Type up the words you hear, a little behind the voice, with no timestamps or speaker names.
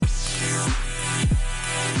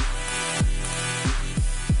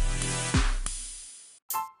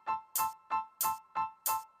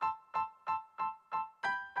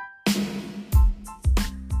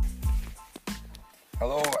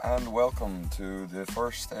and welcome to the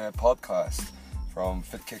first podcast from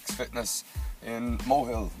FitKicks Fitness in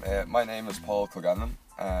Mohill. My name is Paul Clogannon,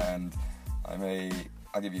 and I'll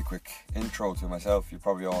give you a quick intro to myself. You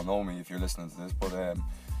probably all know me if you're listening to this, but I'm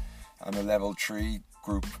a level 3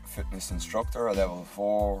 group fitness instructor, a level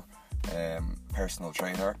 4 personal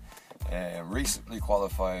trainer, recently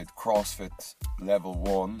qualified CrossFit level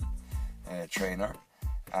 1 trainer,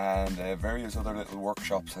 and various other little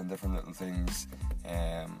workshops and different little things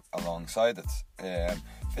alongside it.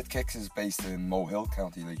 FitKicks is based in Mohill,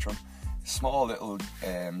 County Leitrim. Small little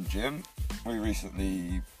gym. We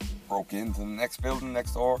recently broke into the next building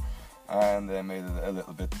next door and made it a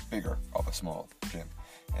little bit bigger of a small gym.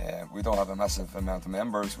 We don't have a massive amount of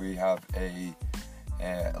members. We have a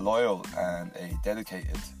loyal and a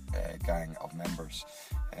dedicated gang of members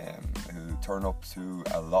who turn up to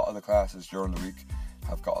a lot of the classes during the week,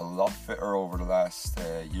 have got a lot fitter over the last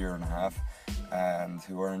year and a half, and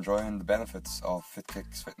who are enjoying the benefits of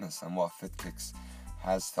FitKicks Fitness and what FitKicks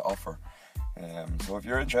has to offer. So if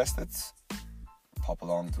you're interested, pop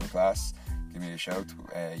along to a class, give me a shout.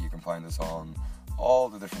 You can find us on all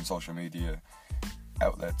the different social media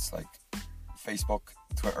outlets like Facebook,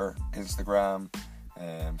 Twitter, Instagram,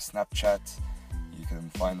 Snapchat. You can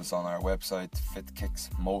find us on our website,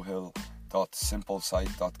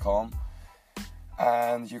 fitkicksmohill.simplesite.com.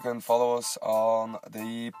 And you can follow us on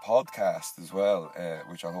the podcast as well,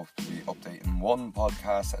 which I hope to be updating one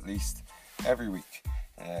podcast at least every week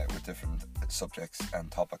with different subjects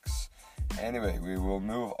and topics. Anyway, we will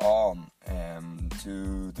move on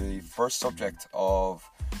to the first subject of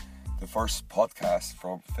the first podcast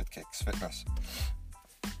from FitKicks Fitness.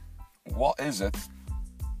 What is it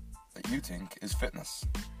that you think is fitness?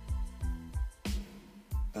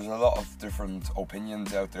 There's a lot of different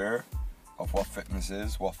opinions out there of what fitness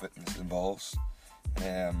is, what fitness involves.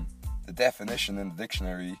 The definition in the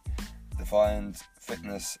dictionary defines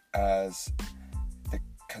fitness as the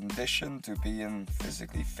condition to being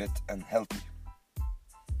physically fit and healthy,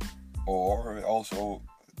 or it also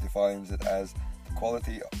defines it as the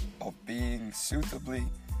quality of being suitable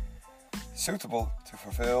to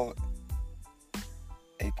fulfill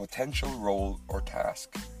a potential role or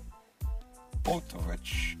task, both of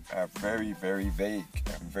which are very, very vague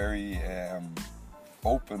and very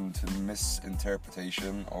open to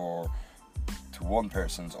misinterpretation or to one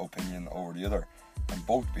person's opinion over the other, and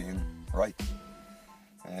both being right.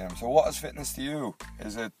 So what is fitness to you?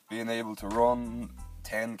 Is it being able to run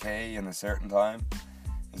 10k in a certain time?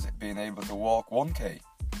 Is it being able to walk 1k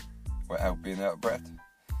without being out of breath?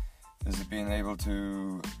 Is it being able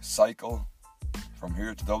to cycle from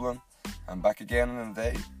here to Dublin and back again in a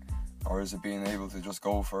day? Or is it being able to just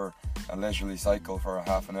go for a leisurely cycle for a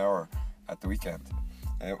half an hour at the weekend?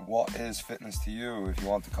 What is fitness to you? If you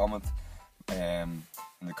want to comment in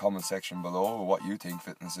the comment section below what you think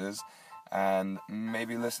fitness is, and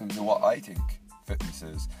maybe listen to what I think fitness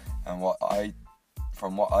is, and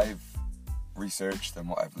from what I've researched and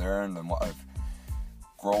what I've learned and what I've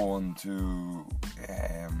grown to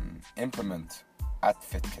implement at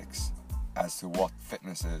FitKicks as to what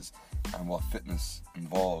fitness is and what fitness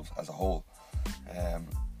involves as a whole.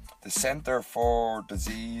 The Centre for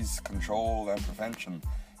Disease Control and Prevention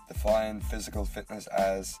defined physical fitness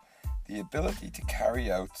as the ability to carry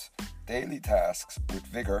out daily tasks with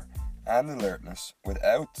vigour and alertness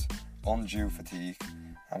without undue fatigue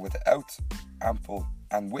and with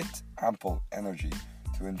ample energy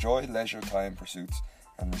to enjoy leisure time pursuits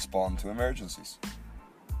and respond to emergencies.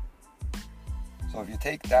 So if you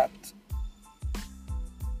take that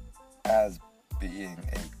as being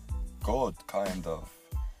a good kind of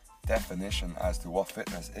definition as to what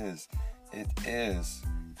fitness is, it is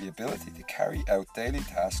the ability to carry out daily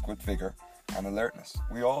tasks with vigour and alertness.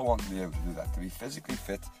 We all want to be able to do that. To be physically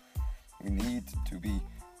fit, we need to be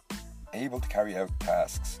able to carry out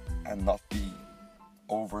tasks and not be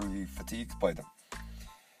overly fatigued by them.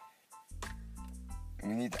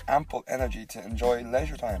 We need ample energy to enjoy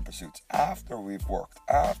leisure time pursuits after we've worked,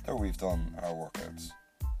 after we've done our workouts.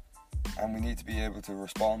 And we need to be able to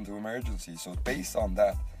respond to emergencies. So based on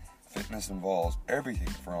that, fitness involves everything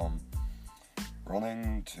from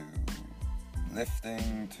running to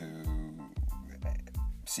lifting to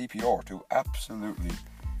CPR to absolutely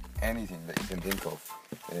anything that you can think of.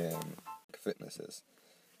 Fitness is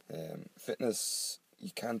fitness.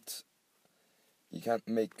 You can't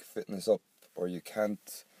make fitness up, or you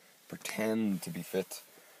can't pretend to be fit,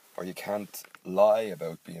 or you can't lie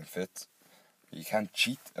about being fit. You can't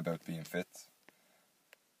cheat about being fit.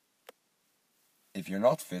 If you're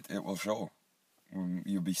not fit, it will show.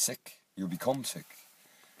 You'll be sick. You'll become sick.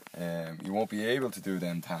 You won't be able to do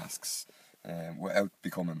them tasks without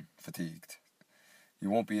becoming fatigued. You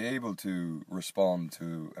won't be able to respond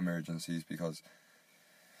to emergencies because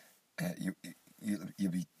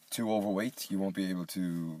you'll be too overweight. You won't be able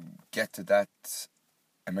to get to that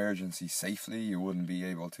emergency safely. You wouldn't be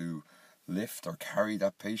able to lift or carry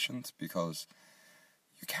that patient because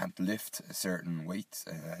you can't lift a certain weight,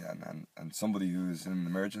 and somebody who's in an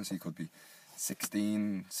emergency could be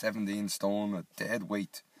 16, 17 stone, a dead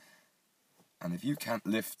weight. And if you can't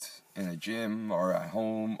lift in a gym or at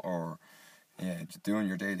home or doing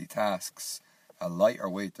your daily tasks a lighter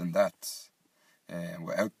weight than that,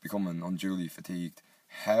 without becoming unduly fatigued,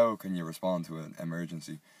 how can you respond to an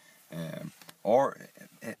emergency? Or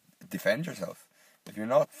defend yourself. If you're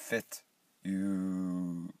not fit,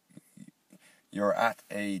 you're at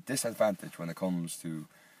a disadvantage when it comes to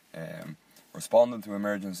responding to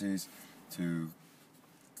emergencies, to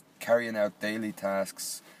carrying out daily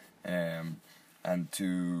tasks, and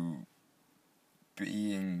to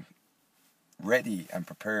being ready and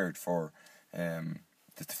prepared for to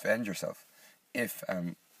defend yourself if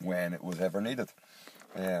and when it was ever needed.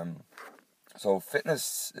 So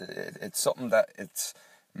fitness, it's something that it's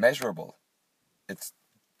measurable. It's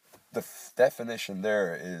the definition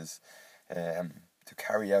there is to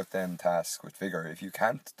carry out them tasks with vigour. If you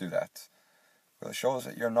can't do that, well, it shows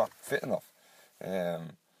that you're not fit enough.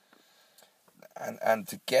 And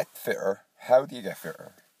to get fitter, how do you get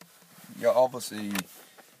fitter? You obviously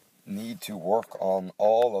need to work on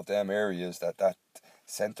all of them areas that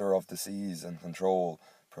centre of disease and control,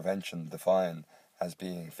 prevention define as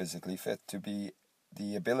being physically fit, to be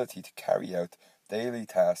the ability to carry out daily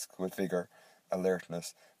tasks with vigour,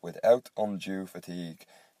 alertness, without undue fatigue,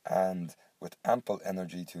 and with ample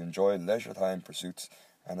energy to enjoy leisure time pursuits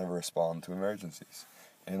and to respond to emergencies.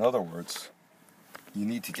 In other words, you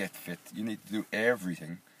need to get fit. You need to do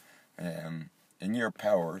everything in your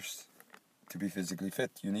powers to be physically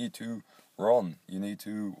fit. You need to run, you need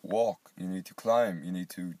to walk, you need to climb, you need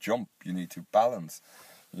to jump, you need to balance,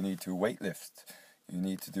 you need to weightlift, you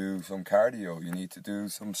need to do some cardio, you need to do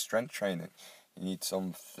some strength training, you need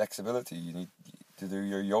some flexibility, you need to do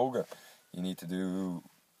your yoga, you need to do,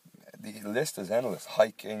 the list is endless,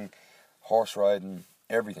 hiking, horse riding,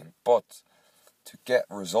 everything. But to get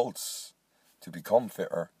results, to become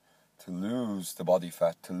fitter, to lose the body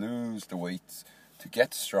fat, to lose the weight, to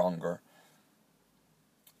get stronger,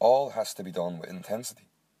 all has to be done with intensity.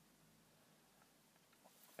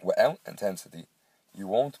 Without intensity, you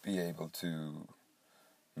won't be able to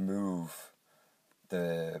move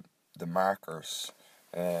the markers.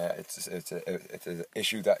 It's an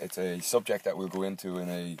issue that it's a subject that we'll go into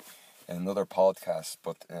in another podcast.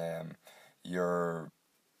 But your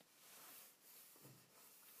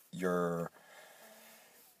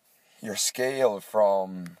scale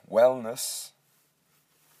from wellness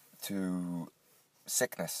to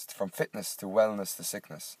sickness, from fitness to wellness to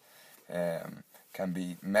sickness, can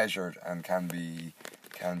be measured and can be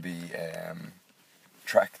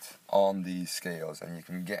tracked on these scales, and you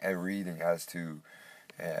can get a reading as to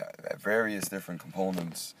various different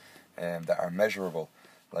components that are measurable,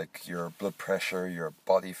 like your blood pressure, your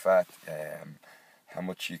body fat, how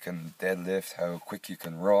much you can deadlift, how quick you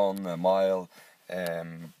can run a mile,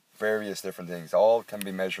 various different things. All can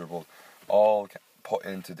be measurable, all put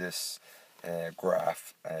into this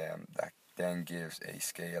graph that then gives a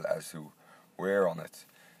scale as to where on it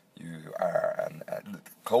you are, and the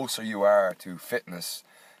closer you are to fitness,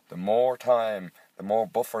 the more time, the more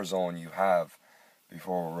buffer zone you have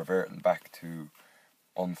before reverting back to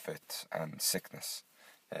unfit and sickness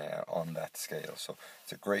on that scale. So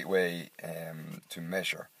it's a great way to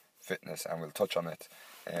measure fitness, and we'll touch on it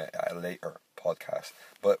at a later podcast.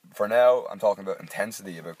 But for now, I'm talking about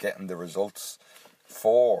intensity, about getting the results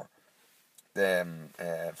for them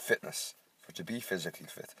fitness, for to be physically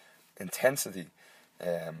fit. Intensity,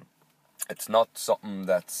 it's not something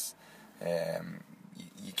that's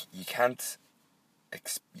you can't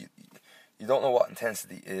you don't know what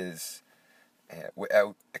intensity is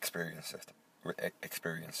without experiencing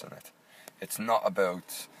it. It's not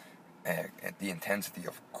about the intensity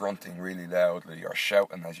of grunting really loudly or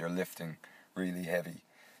shouting as you're lifting really heavy.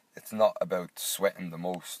 It's not about sweating the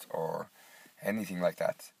most or anything like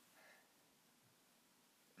that.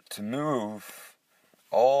 To move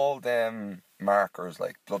all them markers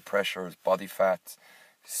like blood pressures, body fat,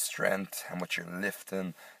 strength, how much you're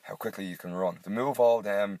lifting, how quickly you can run, to move all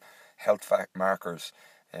them health markers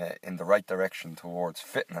in the right direction towards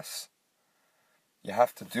fitness, you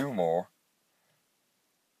have to do more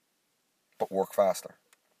but work faster.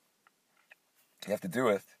 You have to do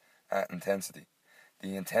it at intensity.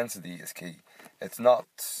 The intensity is key. It's not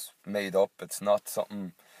made up, it's not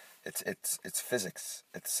something It's physics.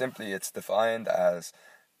 It's defined as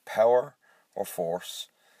power or force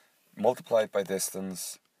multiplied by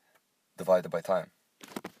distance divided by time.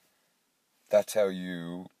 That's how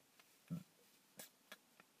you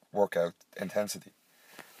work out intensity.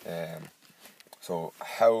 So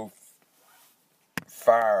how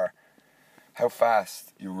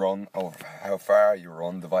fast you run, or how far you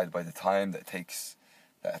run divided by the time that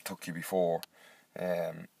it took you before,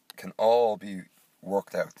 can all be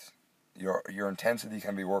worked out. Your intensity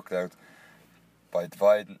can be worked out by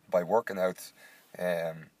working out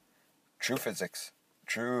through physics,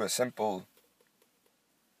 through a simple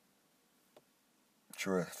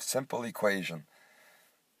equation,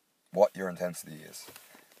 what your intensity is.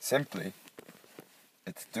 Simply,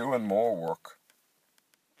 it's doing more work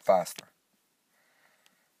faster,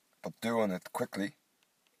 but doing it quickly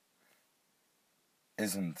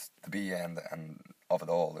isn't the be end of it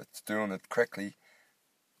all. It's doing it correctly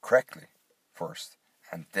first,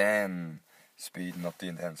 and then speeding up the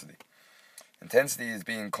intensity. Intensity is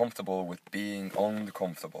being comfortable with being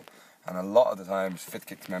uncomfortable, and a lot of the times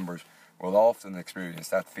FitKicks members will often experience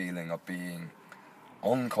that feeling of being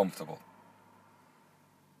uncomfortable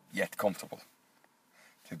yet comfortable,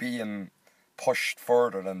 to being pushed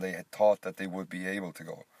further than they had thought that they would be able to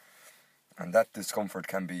go. And that discomfort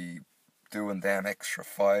can be doing them extra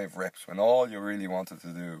 5 reps when all you really wanted to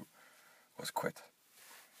do was quit.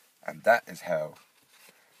 And that is how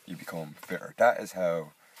you become fitter. That is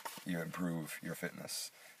how you improve your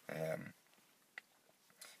fitness.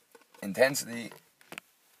 Intensity,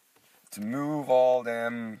 to move all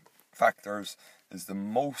them factors, is the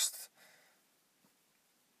most.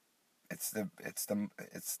 It's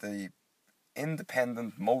the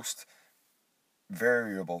independent, most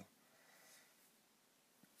variable,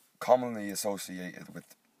 commonly associated with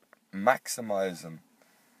maximizing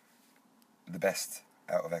the best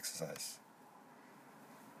out of exercise,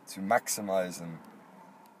 to maximizing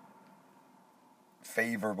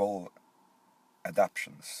favorable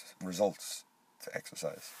adaptations, results to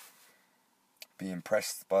exercise. Be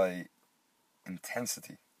impressed by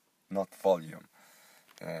intensity, not volume,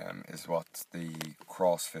 is what the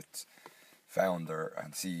CrossFit founder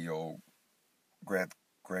and CEO Greg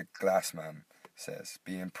Glassman says.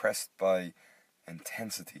 Be impressed by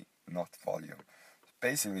intensity, not volume.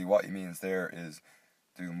 Basically what he means there is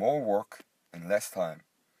do more work in less time,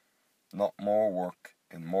 not more work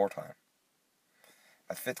in more time.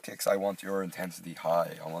 At FitKicks, I want your intensity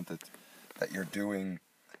high. I want it that you're doing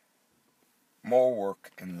more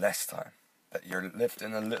work in less time, that you're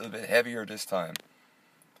lifting a little bit heavier this time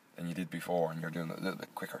than you did before, and you're doing it a little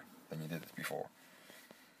bit quicker than you did it before.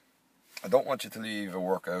 I don't want you to leave a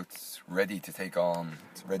workout ready to take on,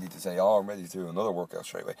 ready to say, oh, I'm ready to do another workout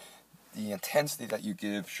straight away. The intensity that you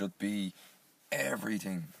give should be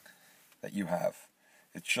everything that you have.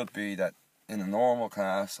 It should be that in a normal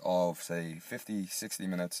class of, say, 50, 60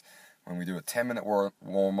 minutes, when we do a 10-minute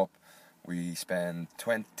warm-up, we spend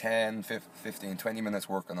 10, 15, 20 minutes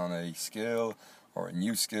working on a skill, or a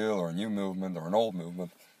new skill, or a new movement, or an old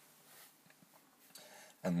movement,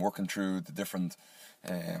 and working through the different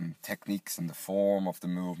techniques and the form of the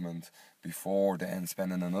movement, before then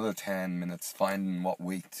spending another 10 minutes finding what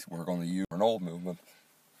weight we're going to use for an old movement,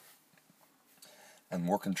 and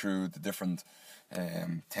working through the different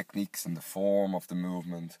techniques and the form of the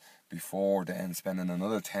movement, before then spending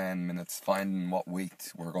another 10 minutes finding what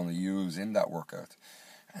weight we're going to use in that workout.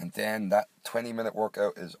 And then that 20-minute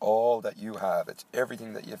workout is all that you have. It's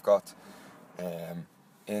everything that you've got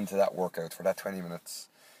into that workout for that 20 minutes.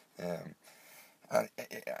 And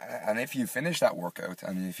if you finish that workout,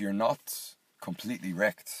 and if you're not completely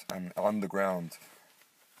wrecked and on the ground,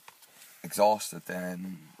 exhausted,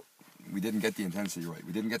 then we didn't get the intensity right.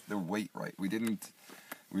 We didn't get the weight right. We didn't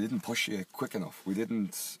push you quick enough. We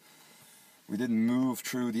didn't move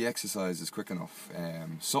through the exercises quick enough.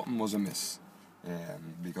 Something was amiss.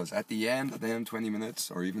 Because at the end of them 20 minutes,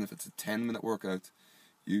 or even if it's a 10-minute workout,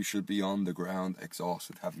 you should be on the ground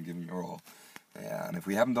exhausted, having given your all. And if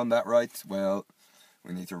we haven't done that right, well,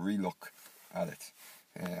 we need to relook at it.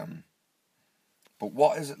 But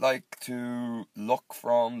what is it like to look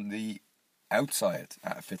from the outside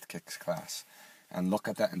at a FitKicks class and look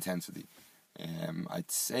at that intensity? I'd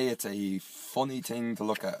say it's a funny thing to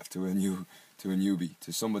look at to a newbie,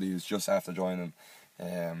 to somebody who's just after joining.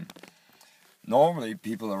 Normally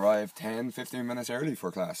people arrive 10-15 minutes early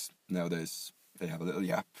for class nowadays. They have a little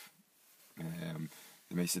yap.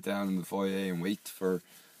 They may sit down in the foyer and wait for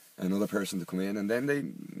another person to come in, and then they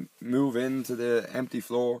move into the empty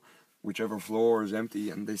floor, whichever floor is empty,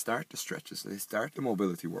 and they start the stretches, they start the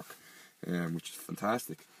mobility work, which is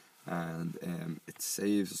fantastic. and it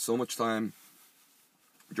saves so much time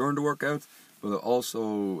during the workout, but it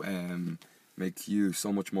also makes you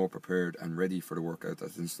so much more prepared and ready for the workout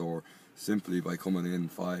that's in store, simply by coming in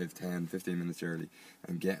 5, 10, 15 minutes early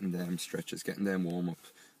and getting them stretches, getting them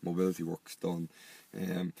warm-ups, mobility works done.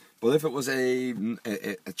 But if it was a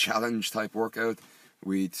challenge type workout,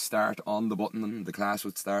 we'd start on the button, and the class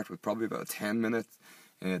would start with probably about a 10-minute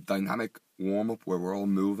dynamic warm-up where we're all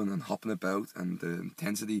moving and hopping about, and the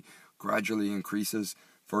intensity gradually increases.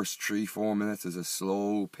 First 3-4 minutes is a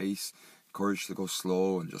slow pace, encouraged to go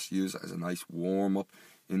slow and just use it as a nice warm-up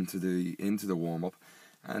into the warm-up.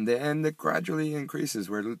 And then it gradually increases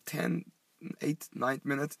where the 10th, 8th, 9th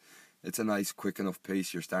minute, it's a nice quick enough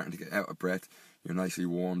pace. You're starting to get out of breath, you're nicely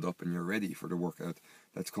warmed up, and you're ready for the workout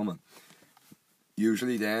that's coming.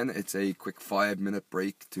 Usually then it's a quick 5-minute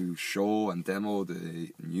break to show and demo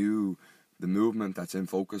the movement that's in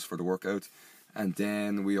focus for the workout, and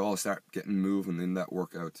then we all start getting moving in that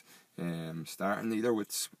workout, starting either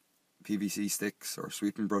with PVC sticks or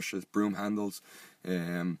sweeping brushes, broom handles,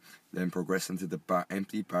 then progressing to the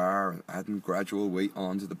empty bar and adding gradual weight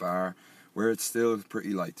onto the bar where it's still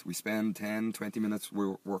pretty light. We spend 10-20 minutes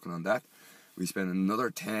working on that. We spend another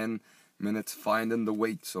 10 minutes finding the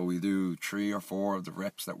weight, so we do 3 or 4 of the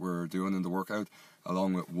reps that we're doing in the workout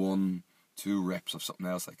along with 1-2 reps of something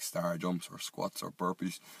else like star jumps or squats or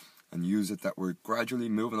burpees, and use it that we're gradually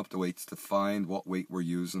moving up the weights to find what weight we're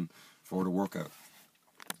using for the workout.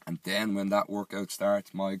 And then when that workout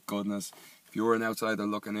starts, my goodness, if you're an outsider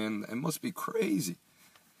looking in, it must be crazy.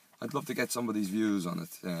 I'd love to get somebody's views on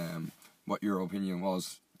it, what your opinion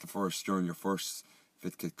was during your first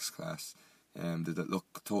FitKicks class. Did it look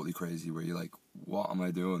totally crazy? Were you like, what am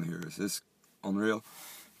I doing here? Is this unreal?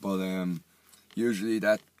 But usually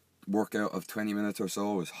that workout of 20 minutes or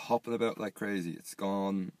so is hopping about like crazy. It's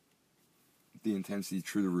gone the intensity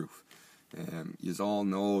through the roof. You all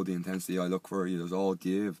know the intensity I look for. You all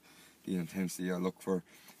give the intensity I look for.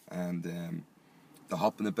 And the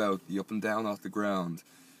hopping about, the up and down off the ground,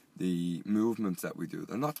 the movements that we do,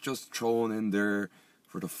 they're not just thrown in there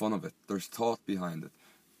for the fun of it. There's thought behind it.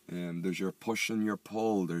 There's your push and your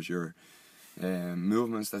pull. There's your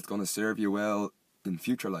movements that's going to serve you well in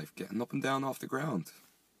future life. Getting up and down off the ground.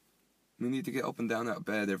 We need to get up and down out of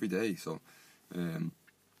bed every day. So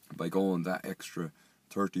by going that extra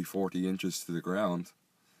 30-40 inches to the ground,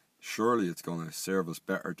 surely it's going to serve us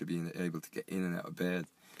better to being able to get in and out of bed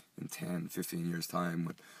in 10-15 years time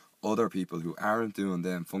with other people who aren't doing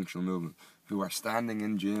them functional movements, who are standing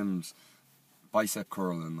in gyms bicep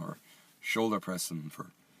curling or shoulder pressing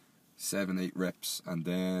for 7-8 reps and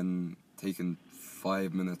then taking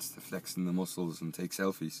 5 minutes to flexing the muscles and take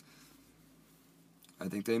selfies. I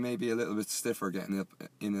think they may be a little bit stiffer getting up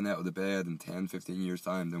in and out of the bed in 10-15 years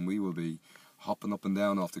time than we will be hopping up and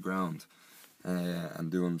down off the ground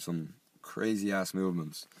and doing some crazy ass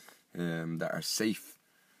movements that are safe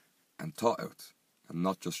and taught out and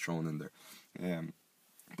not just thrown in there.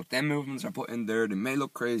 But them movements are put in there. They may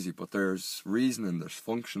look crazy, but there's reasoning, there's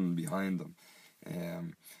function behind them.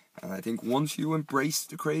 And I think once you embrace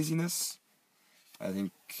the craziness, I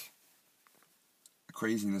think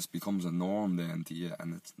craziness becomes a norm then to you,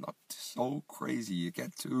 and it's not so crazy. You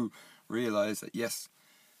get to realize that yes,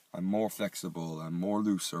 I'm more flexible, I'm more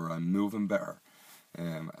looser, I'm moving better,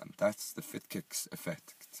 and that's the FitKicks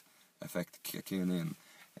effect kicking in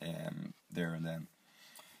there and then.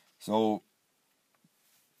 So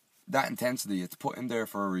that intensity, it's put in there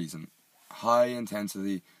for a reason. High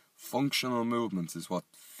intensity functional movements is what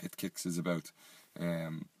FitKicks is about.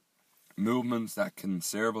 Movements that can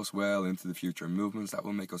serve us well into the future, movements that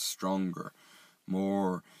will make us stronger,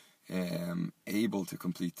 more able to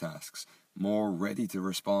complete tasks, more ready to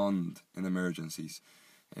respond in emergencies.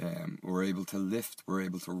 We're able to lift, we're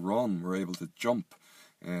able to run, we're able to jump,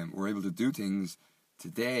 we're able to do things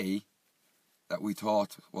today that we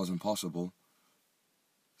thought was impossible,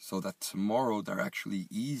 so that tomorrow they're actually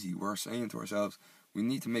easy. We're saying to ourselves, we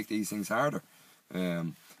need to make these things harder.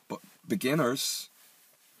 But beginners,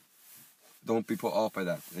 don't be put off by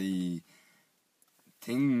that. The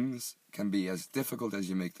things can be as difficult as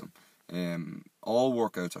you make them. All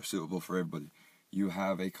workouts are suitable for everybody. You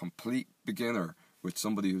have a complete beginner with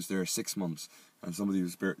somebody who's there 6 months and somebody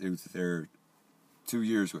who's there 2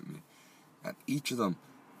 years with me. And each of them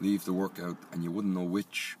leave the workout and you wouldn't know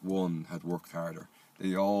which one had worked harder.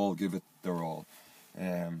 They all give it their all.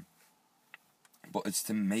 But it's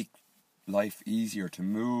to make life easier, to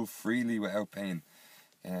move freely without pain.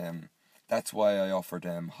 That's why I offer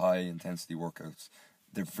them high intensity workouts.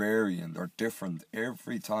 They're varying, they're different.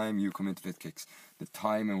 Every time you come into FitKicks, the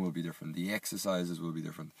timing will be different, the exercises will be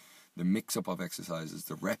different. the mix-up of exercises,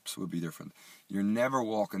 the reps will be different. You're never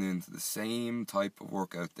walking into the same type of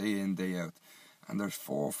workout day in, day out. And there's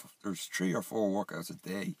 3 or 4 workouts a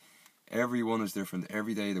day. Every one is different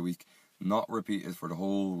every day of the week, not repeated for the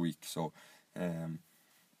whole week. So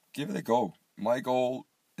give it a go. My goal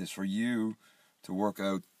is for you to work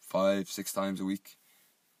out 5-6 times a week.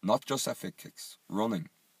 Not just at Fit Kicks. Running,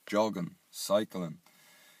 jogging, cycling,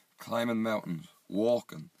 climbing mountains,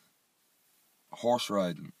 walking, horse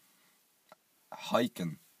riding,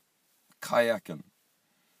 hiking, kayaking,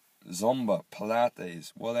 Zumba,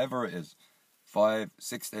 Pilates, whatever it is.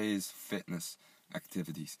 5-6 days fitness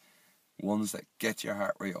activities. Ones that get your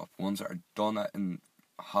heart rate up. Ones that are done at in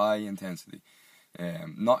high intensity.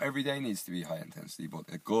 Not every day needs to be high intensity, but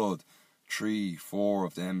a good 3-4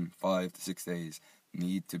 of them 5 to 6 days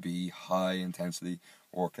need to be high intensity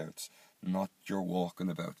workouts. Not your walking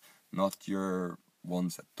about. Not your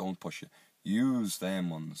ones that don't push you. Use them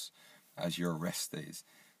ones as your rest days.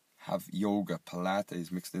 Have yoga,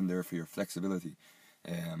 Pilates mixed in there for your flexibility.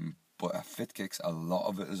 But at Fit Kicks, a lot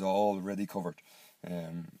of it is already covered.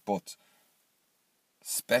 But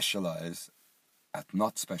specialise at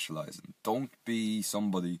not specialising. Don't be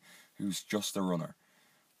somebody who's just a runner,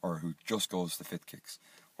 or who just goes to Fit Kicks,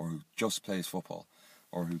 or who just plays football,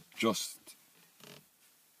 or who just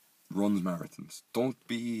runs marathons. Don't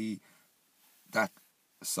be that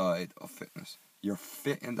side of fitness. You're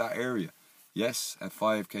fit in that area. Yes, a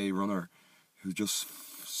 5k runner who just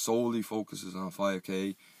solely focuses on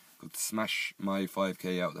 5k could smash my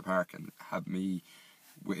 5k out of the park and have me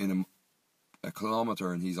within a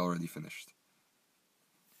kilometre and he's already finished.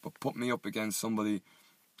 But put me up against somebody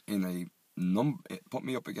put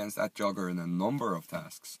me up against that jogger in a number of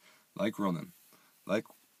tasks, like running, like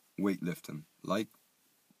weightlifting, like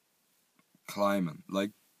climbing,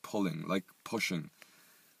 like pulling, like pushing,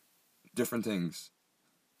 different things.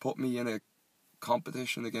 Put me in a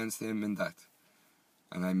competition against him in that,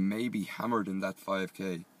 and I may be hammered in that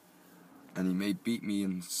 5k, and he may beat me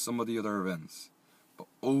in some of the other events, but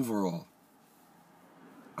overall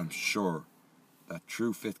I'm sure that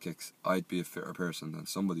through Fit Kicks I'd be a fitter person than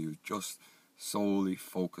somebody who just solely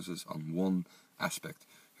focuses on one aspect,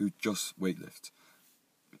 who just weightlifts.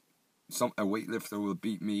 A weightlifter will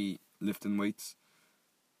beat me lifting weights,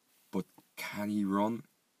 but can he run?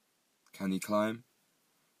 Can he climb?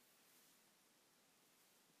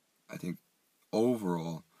 I think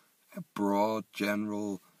overall a broad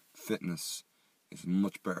general fitness is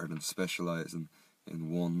much better than specialising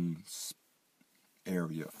in one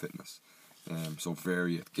area of fitness. So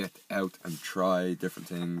vary it, get out and try different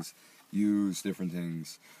things, use different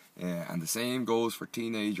things, and the same goes for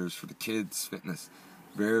teenagers, for the kids' fitness.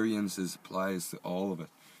 Variances applies to all of it.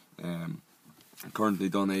 I'm currently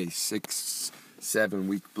done a 6-7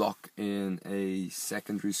 week block in a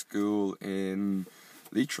secondary school in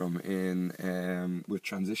Leitrim with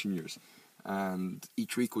transition years, and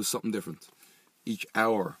each week was something different. Each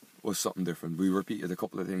hour was something different. We repeated a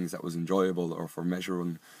couple of things that was enjoyable or for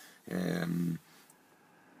measuring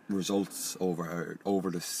results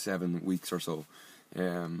over the 7 weeks or so,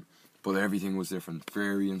 but everything was different.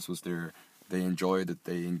 Variance was there. They enjoyed it.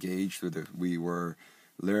 They engaged with it. We were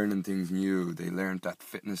learning things new. They learned that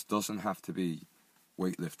fitness doesn't have to be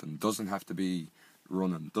weightlifting, doesn't have to be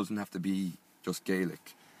running, doesn't have to be just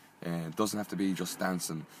Gaelic, doesn't have to be just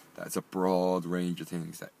dancing. That it's a broad range of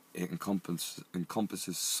things that it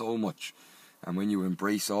encompasses so much. And when you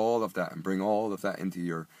embrace all of that and bring all of that into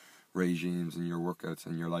your regimes and your workouts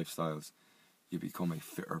and your lifestyles, you become a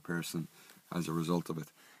fitter person as a result of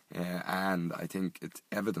it. And I think it's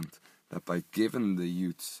evident that by giving the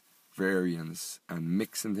youths variance and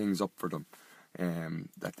mixing things up for them,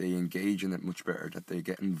 that they engage in it much better, that they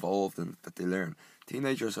get involved in it, that they learn.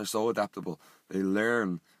 Teenagers are so adaptable. They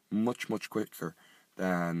learn much, much quicker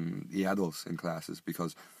than the adults in classes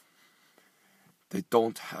because they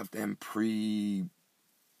don't have them pre-taught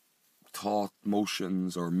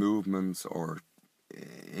motions or movements or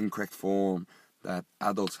incorrect form that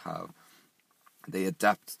adults have. They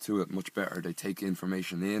adapt to it much better. They take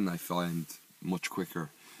information in, I find, much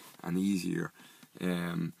quicker and easier.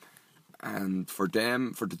 And for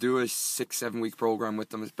them, to do a 6-7 week program with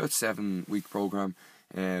them, it's about 7 week program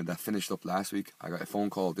that finished up last week. I got a phone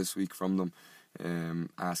call this week from them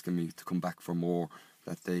asking me to come back for more,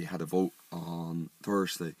 that they had a vote on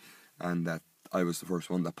Thursday and that I was the first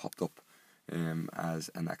one that popped up as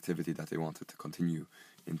an activity that they wanted to continue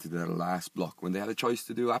into their last block, when they had a choice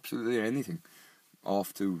to do absolutely anything,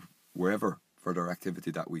 off to wherever for their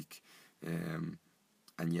activity that week, and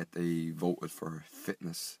yet they voted for a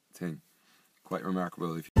fitness thing. Quite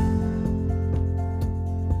remarkable if you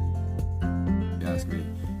ask me.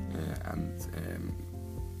 and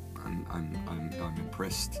I'm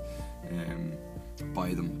impressed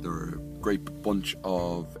by them. They're a great bunch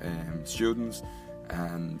of students,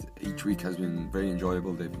 and each week has been very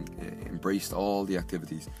enjoyable. They've embraced all the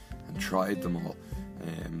activities and tried them all.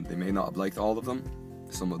 They may not have liked all of them.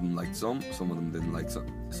 Some of them liked some of them didn't like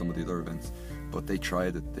some of the other events, but they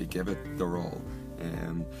tried it, they gave it their all,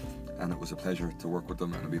 and it was a pleasure to work with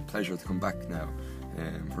them, and it'll be a pleasure to come back now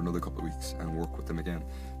for another couple of weeks and work with them again.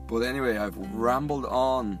 But anyway, I've rambled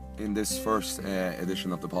on in this first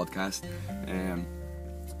edition of the podcast.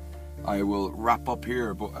 I will wrap up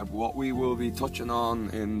here, but what we will be touching on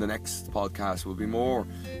in the next podcast will be more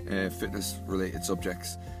fitness related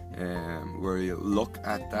subjects, where you look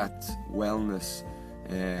at that wellness,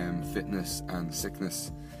 fitness and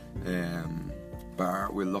sickness bar.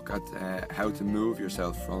 We'll look at how to move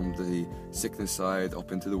yourself from the sickness side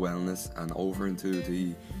up into the wellness and over into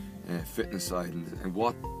the fitness side, and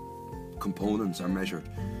what components are measured,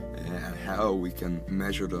 and how we can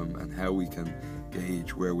measure them, and how we can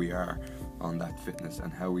gauge where we are on that fitness,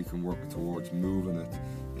 and how we can work towards moving it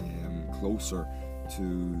closer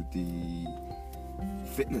to the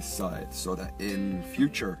fitness side, so that in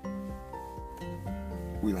future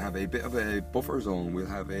we'll have a bit of a buffer zone, we'll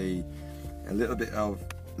have a little bit of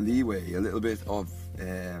leeway, a little bit of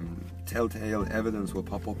telltale evidence will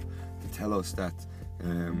pop up to tell us that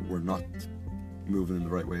we're not moving in the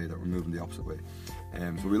right way, that we're moving the opposite way.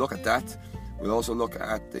 So we look at that. We'll also look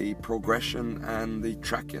at the progression and the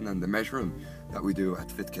tracking and the measuring that we do at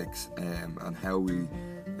FitKicks, and how we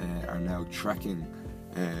are now tracking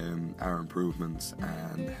our improvements,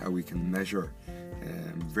 and how we can measure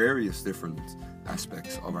various different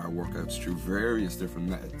aspects of our workouts through various different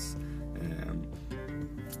methods,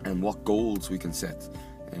 and what goals we can set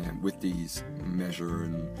with these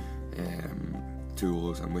measuring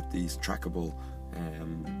tools and with these trackable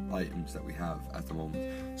items that we have at the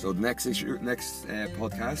moment. So the next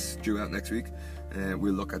podcast due out next week,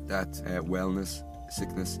 we'll look at that wellness,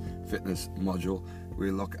 sickness, fitness module.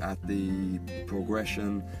 We'll look at the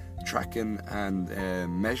progression, tracking and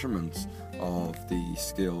measurements of the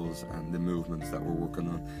skills and the movements that we're working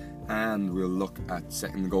on, and we'll look at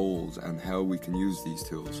setting goals and how we can use these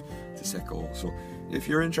tools to set goals. So if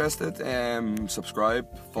you're interested, subscribe,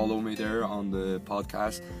 follow me there on the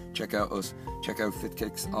podcast, check out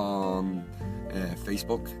FitKicks on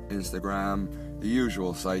Facebook, Instagram, the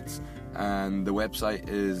usual sites, and the website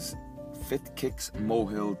is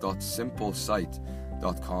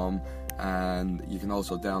fitkicksmohill.simplesite.com, and you can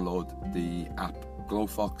also download the app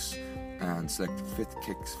Glowfox and select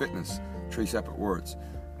FitKicks Fitness, 3 separate words,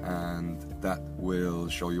 and that will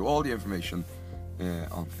show you all the information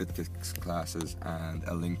on FitKicks classes and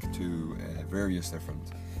a link to various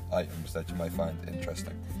different items that you might find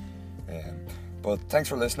interesting. But thanks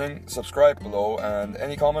for listening. Subscribe below, and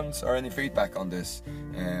any comments or any feedback on this,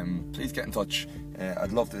 please get in touch.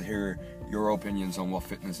 I'd love to hear your opinions on what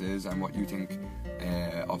fitness is, and what you think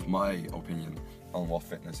of my opinion on what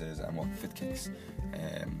fitness is and what FitKicks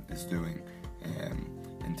is doing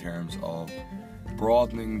in terms of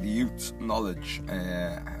broadening the youth's knowledge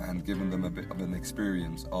and giving them a bit of an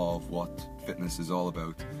experience of what fitness is all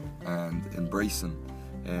about, and embracing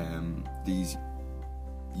these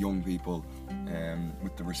young people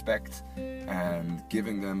with the respect, and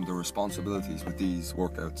giving them the responsibilities with these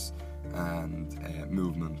workouts and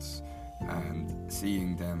movements, and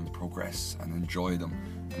seeing them progress and enjoy them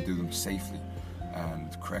and do them safely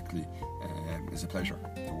and correctly is a pleasure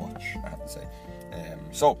to watch, I have to say.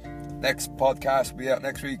 So next podcast will be out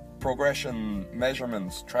next week. Progression,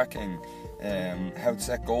 measurements, tracking, how to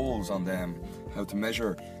set goals on them, how to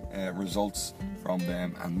measure results from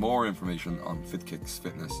them, and more information on FitKicks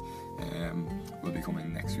Fitness will be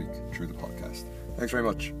coming next week through the podcast. Thanks very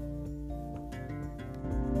much.